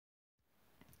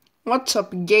What's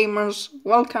up, gamers?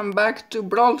 Welcome back to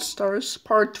Brawl Stars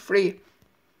Part 3.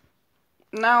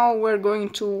 Now we're going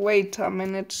to wait a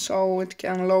minute so it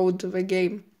can load the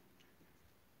game.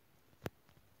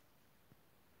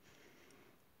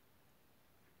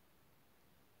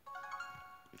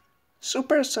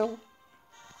 Supercell.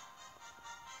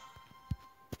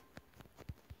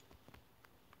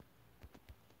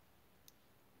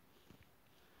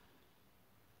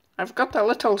 I've got a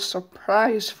little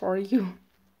surprise for you.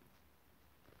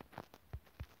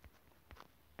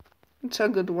 It's a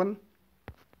good one.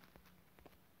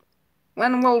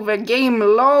 When will the game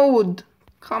load?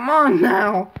 Come on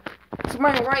now. Is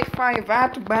my Wi-Fi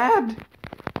that bad?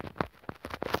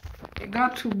 You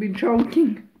got to be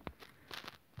joking.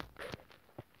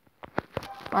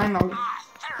 Finally.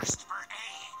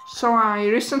 So I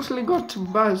recently got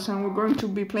Buzz and we're going to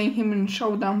be playing him in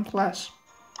Showdown class.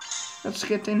 Let's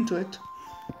get into it.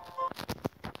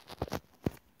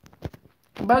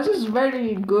 Buzz is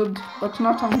very good, but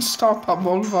not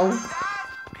unstoppable though.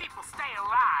 People stay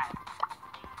alive.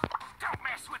 Don't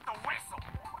mess with the whistle.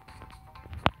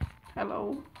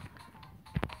 Hello.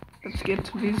 Let's get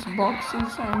to these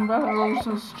boxes and Rose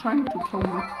is trying to kill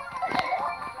me.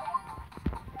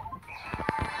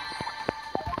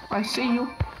 I see you.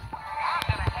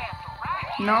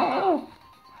 No.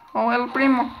 Oh, El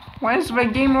Primo. Why is the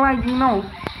game lagging? No.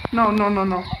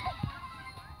 No.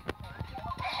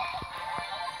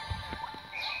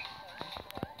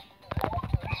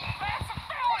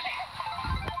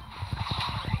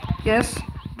 Yes.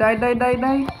 Die.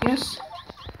 Yes.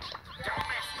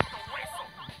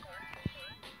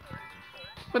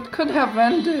 But could have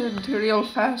ended real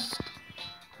fast.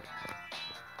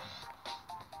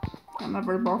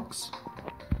 Another box.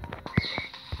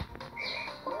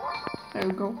 There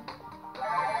we go.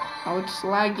 Oh, it's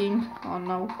lagging. Oh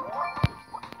no.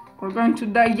 We're going to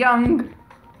die young.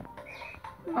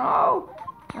 No.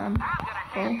 Oh.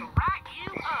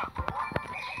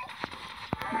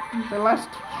 The last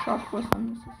shot was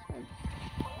unnecessary.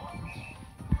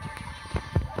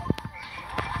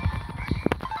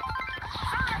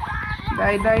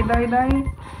 Die.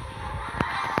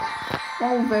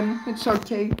 Well then, it's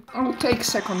okay. I'll take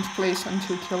second place and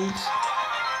 2 kills.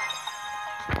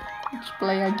 Let's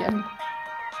play again.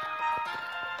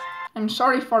 I'm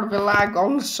sorry for the lag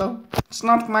also. It's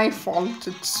not my fault,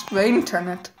 it's the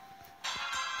internet.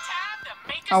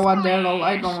 Oh, Daryl,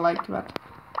 I don't like that.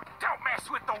 Don't mess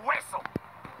with the whistle.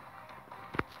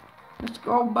 Let's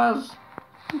go, Buzz.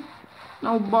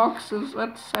 No boxes,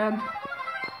 that's sad.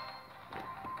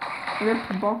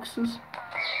 Rip boxes.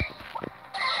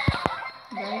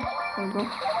 There we go.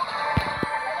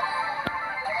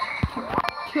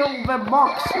 Kill the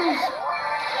boxes!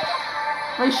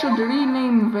 They should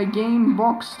rename the game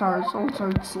Box Stars, also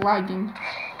it's lagging.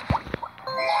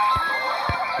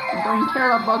 I don't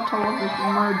care about all of the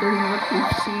murdering that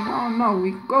we've seen. Oh no,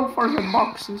 we go for the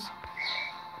boxes.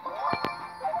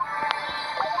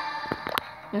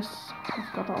 Yes,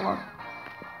 we've got a lot.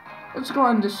 Let's go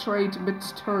and destroy it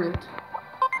bit's turret.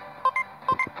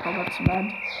 Oh, that's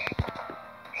bad.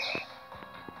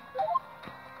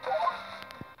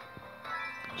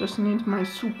 Just need my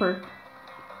super.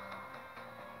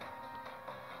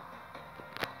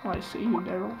 Oh, I see you,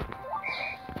 Daryl.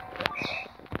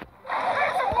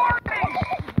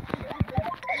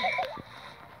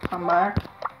 Come back.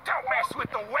 Don't mess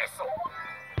with the whistle.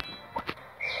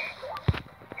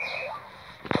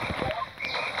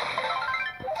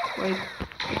 Wait,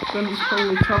 it's gonna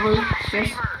kill each other.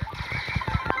 Yes.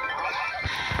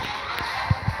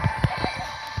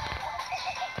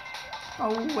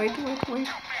 Oh, wait.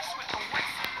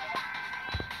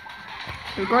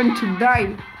 You're going to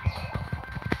die.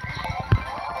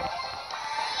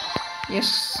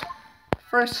 Yes.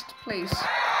 First place.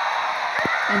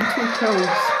 And 2 kills.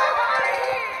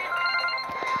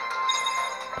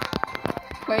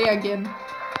 Play again.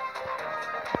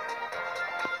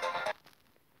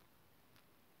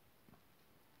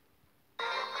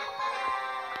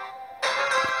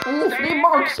 Oh, 3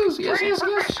 boxes. Yes. Yes.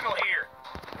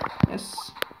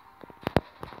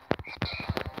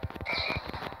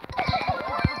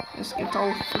 Let's get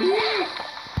all 3.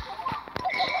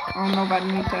 Oh no, that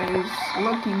meter is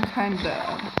looking kinda...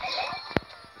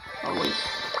 Oh wait.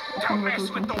 Don't mess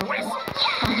with the whistle.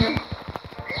 Come here.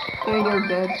 Okay, you're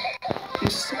dead.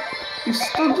 You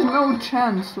stood no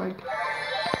chance, like...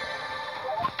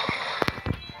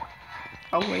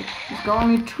 Oh wait, he's got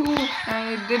only 2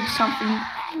 and he did something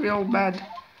real bad.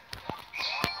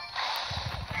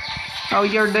 Oh,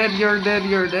 you're dead.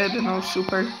 No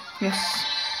super. Yes.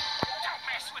 Don't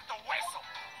mess with the whistle.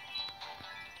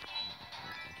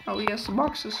 Oh yes,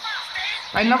 boxes.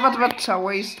 I know that that's a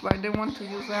waste, but I didn't want to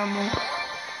use ammo.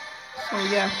 So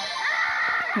yeah.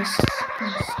 It's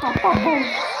unstoppable.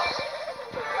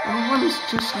 Everyone's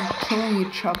just killing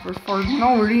each other for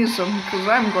no reason, because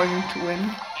I'm going to win.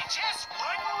 You just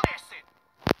wouldn't listen.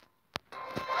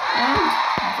 And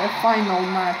the final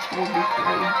match will be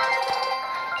played.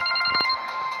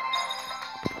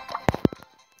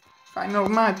 Final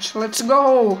match, let's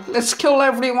go! Let's kill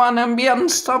everyone and be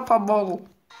unstoppable.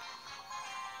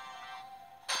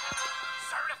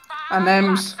 Certified And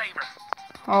M's. lifesaver.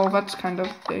 Oh, that's kind of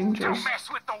dangerous. Don't mess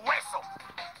with the whistle.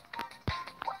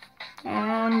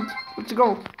 And let's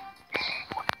go.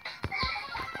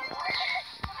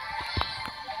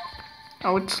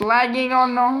 Oh, it's lagging, oh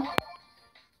no.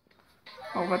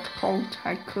 Oh, that's cold.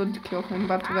 I could kill him,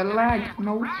 but the lag.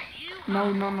 No.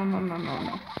 No, no, no, no, no, no,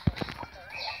 no.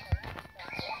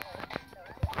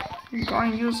 Go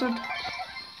and use it.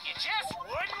 You just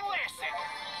wouldn't listen.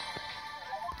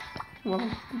 Well,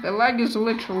 the lag is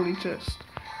literally just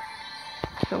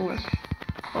kill it.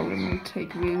 Oh, let me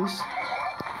take these.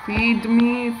 Feed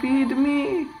me, feed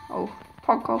me. Oh,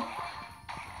 Poco.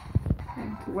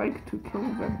 I'd like to kill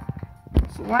them.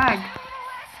 It's lag.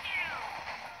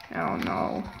 Oh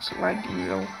no, it's lagging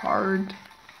real hard.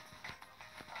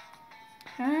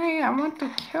 Hey, I want to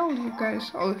kill you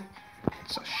guys. Oh,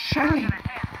 it's a Shelly.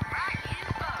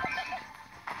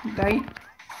 Die.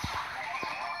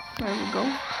 There we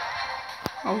go.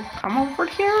 Oh, come over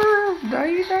here.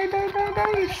 Die, die, die, die,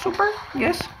 die. Super.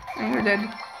 Yes, and you're dead.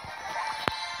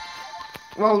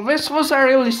 Well, this was a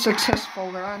really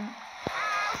successful run.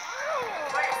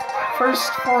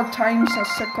 First 4 times, a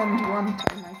second 1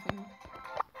 time, I think.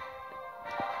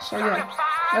 So yeah,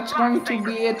 that's going to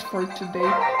be it for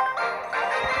today.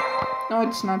 No,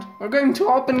 it's not. We're going to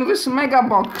open this mega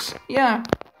box. Yeah.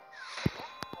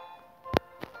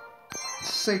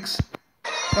 6.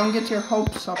 Don't get your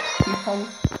hopes up, people.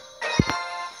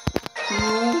 2,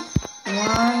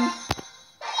 1.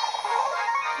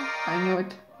 I knew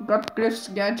it. Got Griff's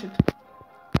gadget.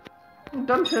 I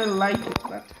don't really like it,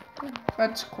 but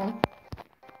that's cool.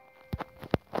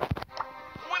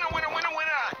 Winner, winner, winner,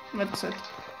 winner. That's it.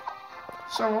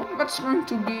 So that's going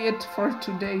to be it for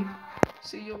today.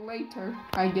 See you later,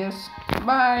 I guess.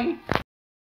 Bye.